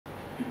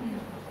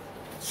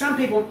Some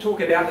people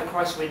talk about the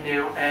crisis we're in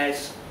now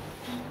as,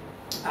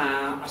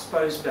 I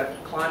suppose, the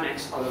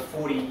climax of a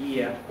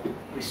 40-year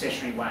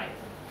recessionary wave,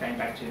 going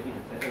back to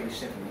the early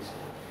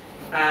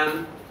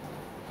 70s.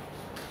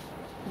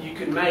 You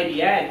could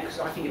maybe add, because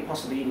I think it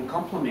possibly even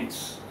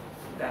complements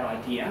that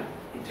idea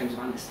in terms of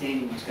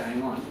understanding what's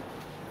going on,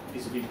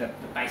 vis-a-vis the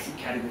basic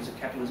categories of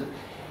capitalism,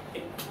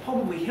 it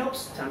probably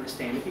helps to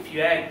understand it if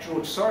you add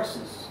George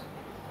Soros's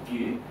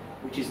view,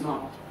 which is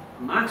not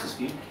a Marxist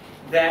view,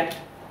 that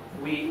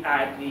we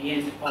are at the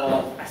end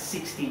of a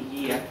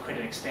 60-year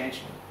credit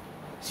expansion.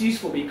 It's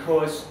useful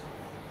because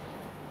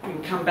we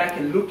can come back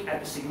and look at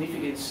the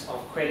significance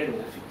of credit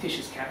or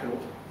fictitious capital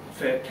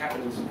for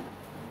capitalism,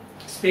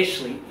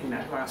 especially in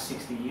that last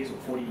 60 years or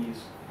 40 years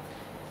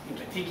in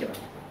particular.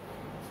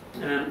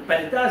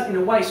 But it does, in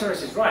a way,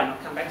 Soros is right, and I'll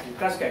come back to it, it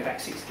does go back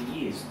 60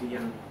 years, the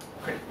era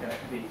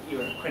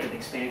of credit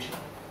expansion.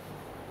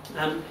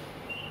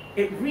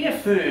 It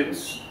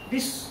reaffirms,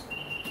 this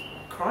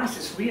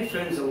crisis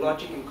reaffirms the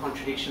logic and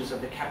contradictions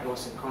of the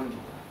capitalist economy.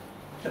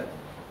 So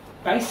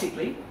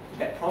basically,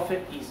 that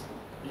profit is,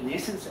 in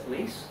essence at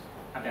least,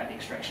 about the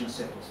extraction of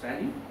surplus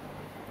value,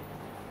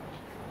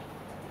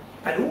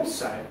 but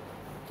also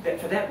that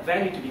for that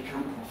value to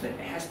become profit,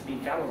 it has to be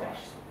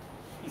valorised.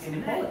 It's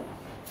inequality.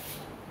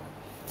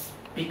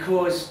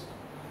 Because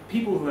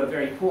people who are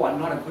very poor are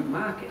not a good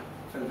market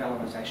for the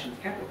valorisation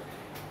of capital.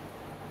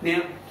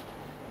 Now,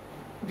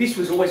 this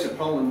was always a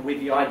problem with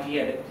the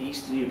idea that the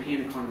Eastern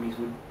European economies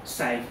would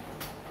save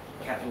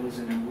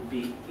capitalism and would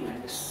be,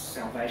 the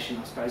salvation,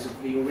 I suppose,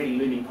 of the already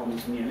looming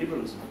problems of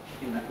neoliberalism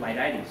in the late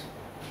 80s,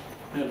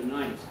 early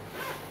 90s.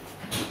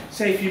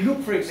 So if you look,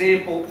 for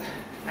example,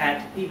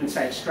 at even,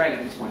 say,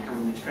 Australia, this might come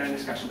in the Australian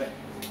discussion, but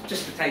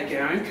just to take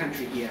our own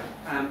country here,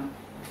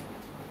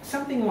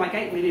 something like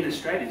 8 million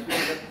Australians, which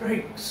is a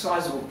very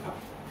sizable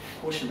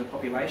portion of the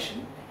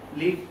population,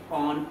 live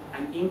on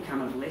an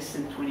income of less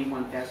than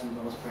 $21,000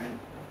 per annum.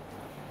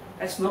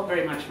 That's not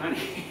very much money.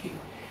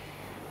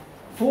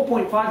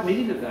 4.5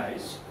 million of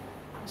those,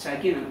 so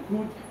again, a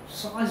good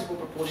sizable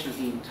proportion of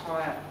the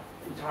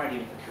entirety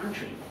of the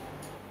country,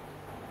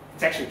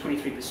 it's actually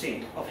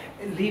 23%,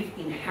 live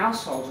in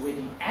households where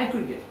the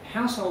aggregate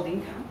household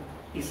income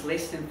is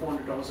less than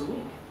 $400 a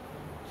week.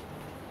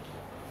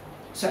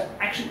 So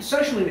actually,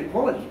 social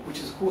inequality, which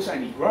is of course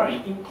only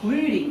growing,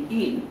 including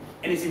in,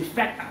 and is in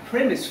fact a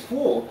premise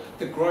for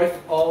the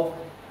growth of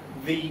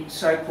the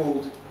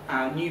so-called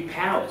new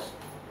powers,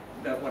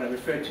 what I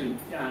refer to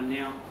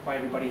now by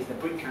everybody as the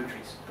BRIC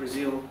countries,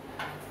 Brazil,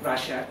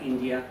 Russia,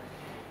 India,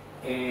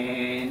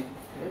 and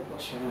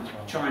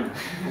China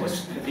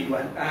was the big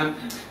one.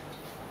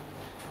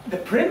 The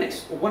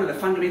premise, or one of the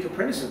fundamental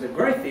premises of the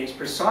growth there is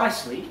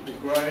precisely the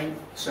growing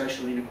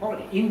social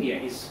inequality. India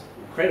is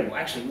incredible,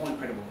 actually more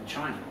incredible than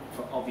China,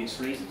 for obvious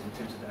reasons in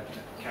terms of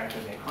the character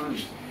of their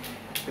economies.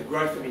 The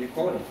growth of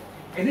inequality.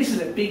 And this is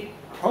a big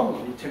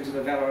problem in terms of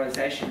the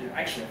valorisation,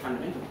 actually a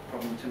fundamental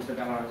problem in terms of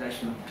the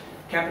valorisation of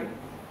capital.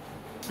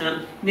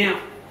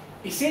 Now,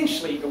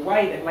 essentially the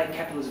way that late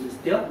capitalism has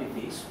dealt with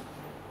this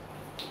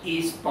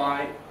is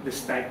by the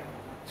state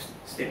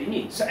stepping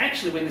in. So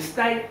actually when the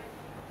state,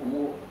 or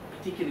more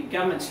particularly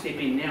government, step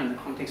in now in the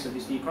context of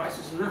this new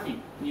crisis, there's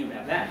nothing new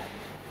about that.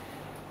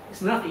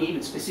 There's nothing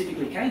even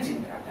specifically Keynesian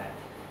about that.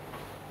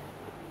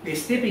 They're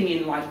stepping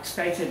in like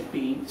states have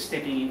been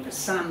stepping in for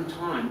some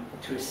time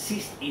to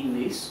assist in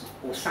this,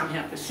 or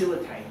somehow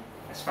facilitate,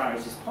 as far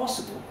as is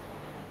possible,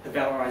 the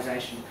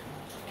valorisation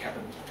of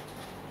capital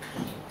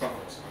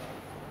profits.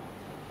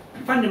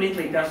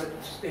 Fundamentally,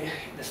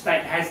 the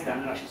state has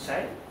done it, I should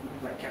say,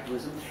 like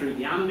capitalism, through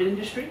the armament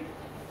industry,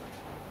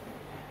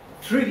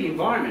 through the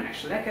environment,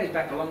 actually. That goes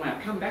back a long way.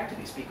 I'll come back to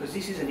this because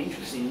this is an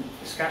interesting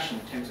discussion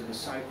in terms of the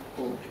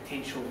so-called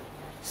potential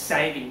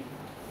saving,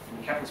 from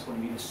the capitalist point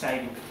of view, the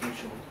saving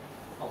potential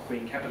of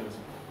green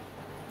capitalism.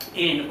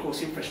 And, of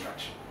course,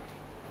 infrastructure.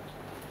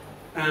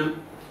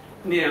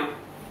 Now,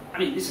 I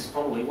mean, this is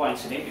probably why,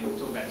 incidentally, we'll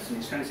talk about this in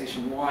the Australian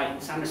session, why,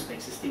 in some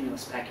respects, the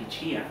stimulus package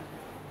here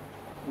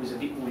was a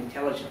bit more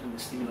intelligent than the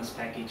stimulus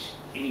package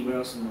anywhere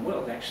else in the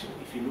world, actually,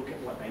 if you look at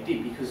what they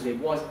did, because there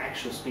was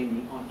actual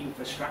spending on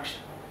infrastructure,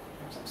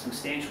 some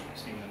substantial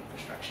spending on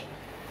infrastructure.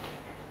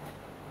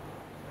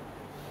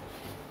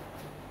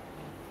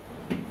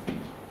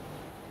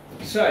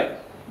 So,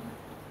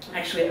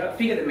 actually, a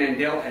figure that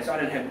Mandel has, I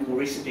don't have more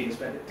recent figures,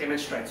 but it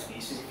demonstrates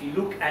this, is if you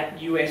look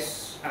at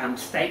US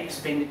state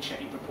expenditure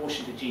in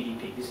proportion to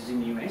GDP, this is in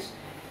the US,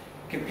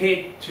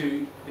 compared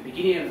to the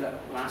beginning of the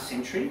last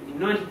century, in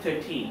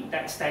 1913,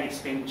 that state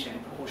expenditure in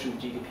proportion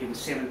to GDP was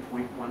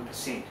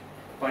 7.1%.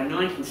 By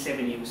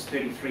 1970, it was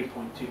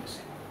 33.2%.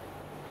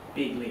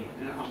 Big lead.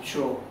 And I'm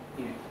sure,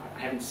 I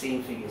haven't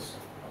seen figures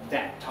of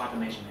that type of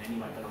measurement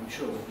anyway, but I'm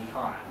sure it would be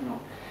higher, not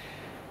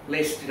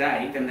less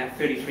today than that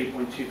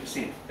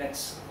 33.2%.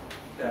 That's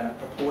the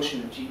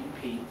proportion of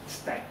GDP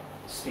state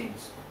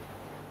spends,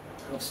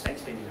 of state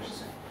spending, I should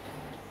say.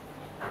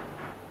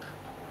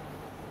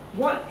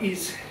 What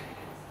is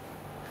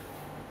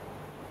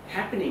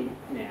happening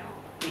now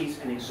is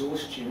an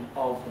exhaustion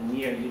of the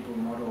neoliberal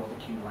model of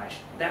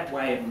accumulation, that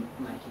way of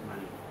making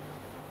money,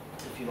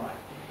 if you like.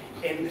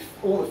 And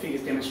all the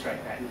figures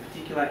demonstrate that, in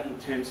particular in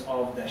terms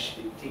of the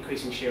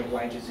decreasing share of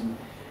wages in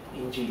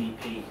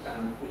GDP,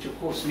 which of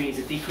course means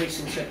a decrease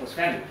in surplus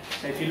value.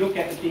 So if you look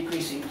at the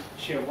decreasing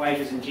share of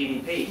wages in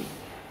GDP,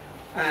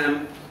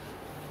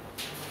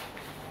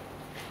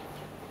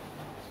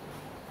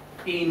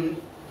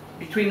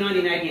 between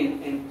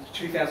 1980 and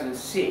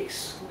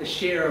 2006, the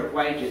share of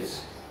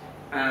wages,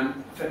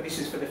 this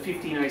is for the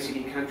 15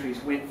 OECD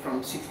countries, went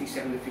from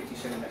 67 to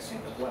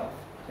 57% of wealth.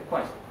 So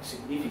quite a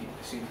significant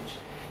percentage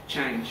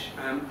change.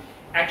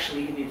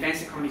 Actually, in the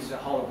advanced economies as a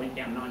whole, it went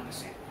down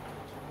 9%.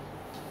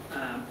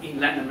 In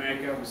Latin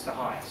America, it was the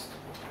highest.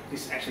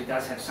 This actually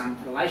does have some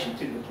relation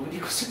to the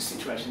political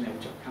situation there,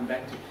 which I'll come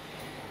back to.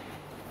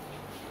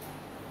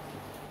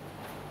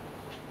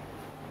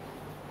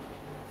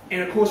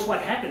 And of course,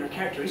 what happened, a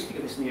characteristic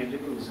of this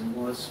neoliberalism,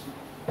 was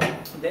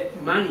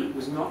that money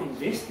was not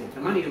invested.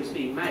 The money that was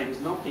being made was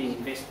not being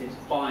invested,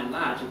 by and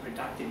large, in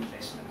productive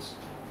investments.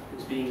 It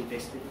was being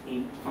invested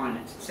in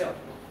finance itself,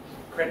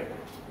 credit.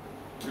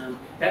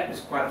 That was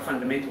quite a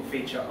fundamental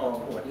feature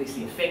of, or at least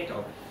the effect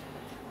of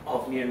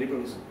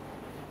neoliberalism.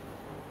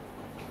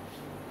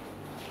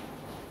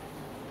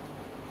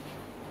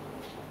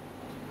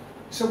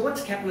 So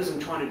what's capitalism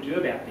trying to do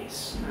about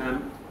this?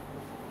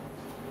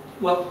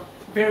 Well,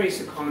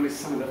 various economists,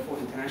 some of the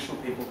Fourth International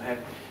people, have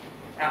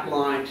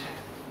outlined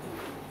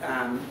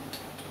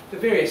the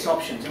various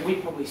options, and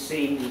we've probably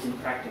seen these in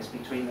practice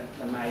between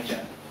the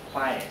major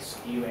players,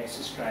 the US,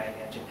 Australia,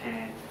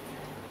 Japan,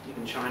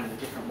 even China in a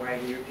different way,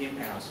 the European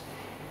powers.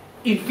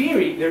 In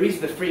theory, there is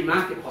the free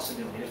market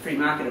possibility, the free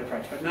market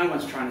approach, but no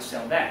one's trying to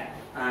sell that,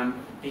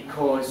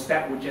 because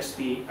that would just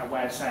be a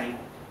way of saying,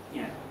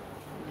 you know,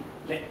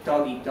 let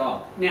dog eat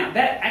dog. Now,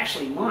 that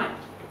actually might,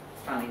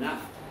 funnily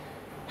enough,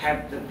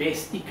 have the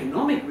best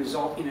economic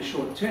result in a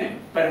short term,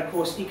 but of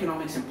course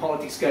economics and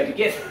politics go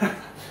together.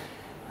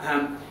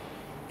 And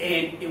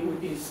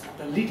it is a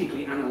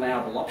politically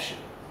unallowable option.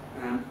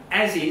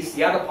 As is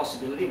the other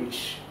possibility,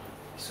 which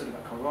is sort of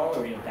a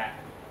corollary of that,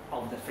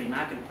 of the free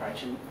market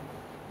approach, and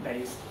that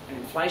is an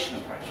inflation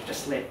approach.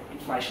 Just let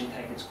inflation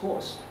take its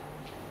course.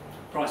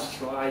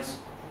 Prices rise,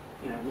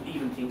 you know, we'll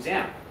even things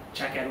out,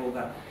 chuck out all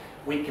the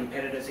weak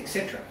competitors,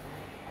 etc.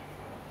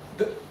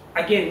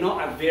 Again,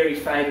 not a very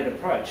favoured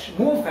approach.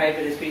 More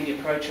favoured has been the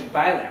approach of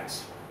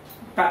bailouts.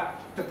 But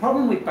the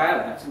problem with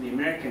bailouts, and the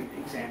American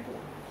example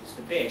is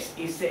the best,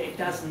 is that it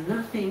does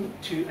nothing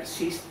to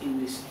assist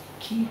in this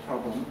key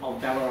problem of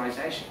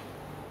valorisation.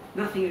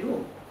 Nothing at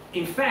all.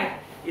 In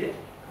fact, it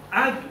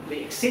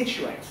arguably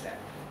accentuates that,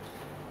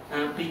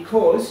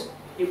 because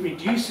it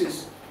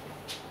reduces,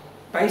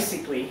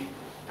 basically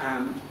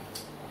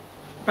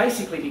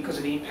because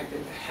of the impact that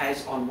it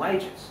has on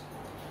wages.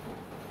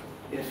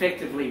 It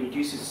effectively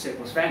reduces the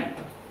surplus value.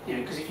 You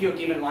know, because if you're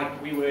given, like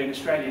we were in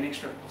Australia, an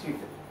extra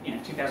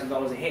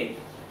 $2,000 a head,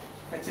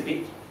 that's a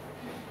bit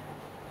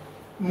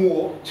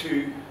more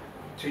to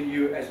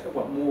you as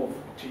more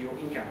to your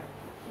income.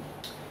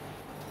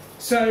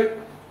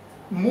 So,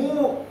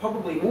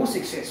 probably more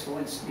successful,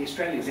 and the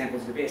Australian example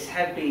is the best,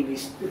 have been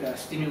these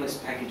stimulus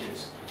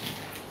packages,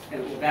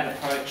 and that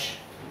approach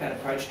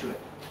to it.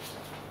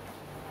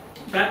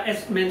 But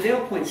as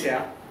Mandel points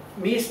out,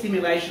 mere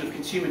stimulation of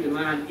consumer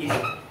demand is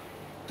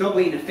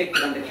doubly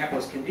ineffective under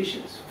capitalist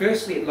conditions.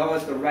 Firstly, it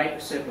lowers the rate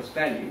of surplus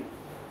value,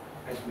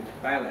 as with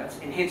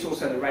bailouts, and hence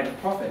also the rate of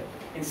profit.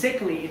 And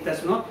secondly, it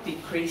does not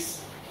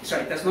increase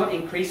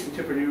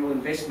entrepreneurial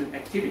investment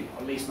activity,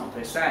 or at least not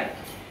per se.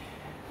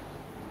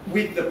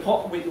 When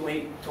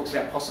it talks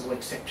about possible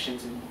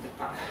exceptions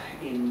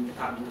in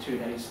Department 2,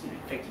 that is,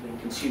 effectively in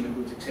consumer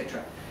goods,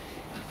 etc.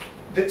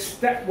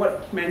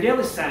 What Mandel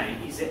is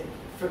saying is that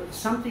for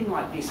something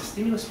like this, a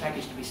stimulus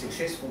package to be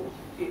successful,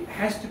 it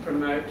has to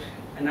promote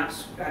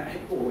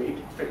for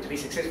it to be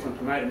successful and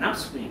promote an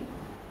upswing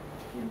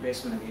in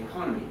investment in the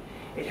economy,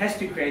 it has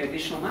to create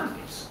additional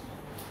markets.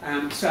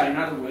 So, in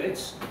other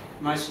words,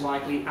 most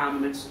likely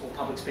armaments or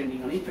public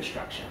spending on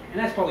infrastructure, and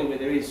that's probably where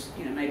there is,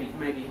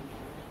 maybe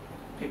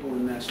people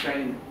in the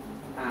Australian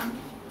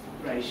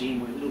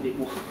regime were a little bit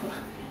more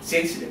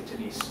sensitive to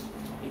this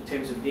in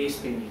terms of their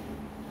spending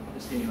of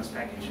the stimulus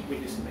package.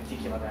 Witness in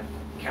particular that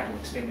capital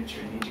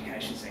expenditure in the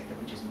education sector,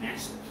 which is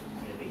massive,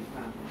 really,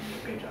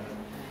 compared to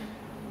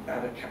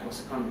other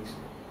capitalist economies.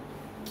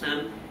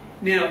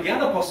 Now, the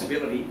other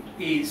possibility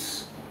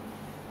is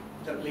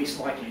the least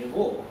likely of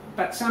all,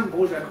 but some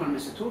bourgeois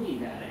economists are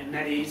talking about it, and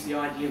that is the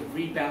idea of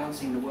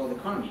rebalancing the world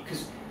economy,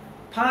 because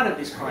part of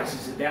this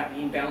crisis is about the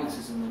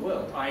imbalances in the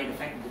world, i.e. the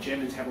fact that the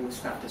Germans have all this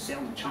stuff to sell,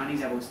 and the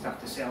Chinese have all this stuff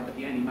to sell, but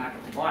the only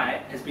market to buy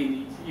it has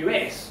been the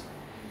US.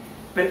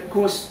 But of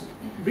course,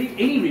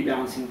 any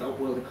rebalancing of the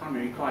world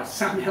economy requires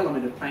some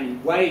element of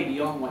planning way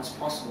beyond what's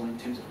possible in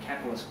terms of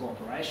capitalist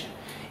cooperation.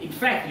 In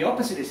fact, the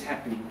opposite is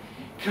happening.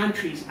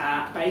 Countries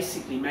are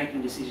basically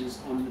making decisions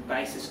on the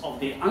basis of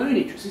their own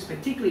interests. This is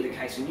particularly the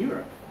case in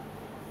Europe,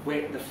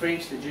 where the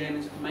French, the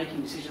Germans are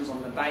making decisions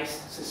on the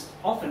basis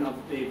often of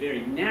their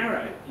very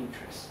narrow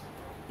interests,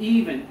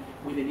 even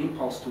with an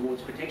impulse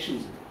towards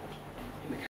protectionism.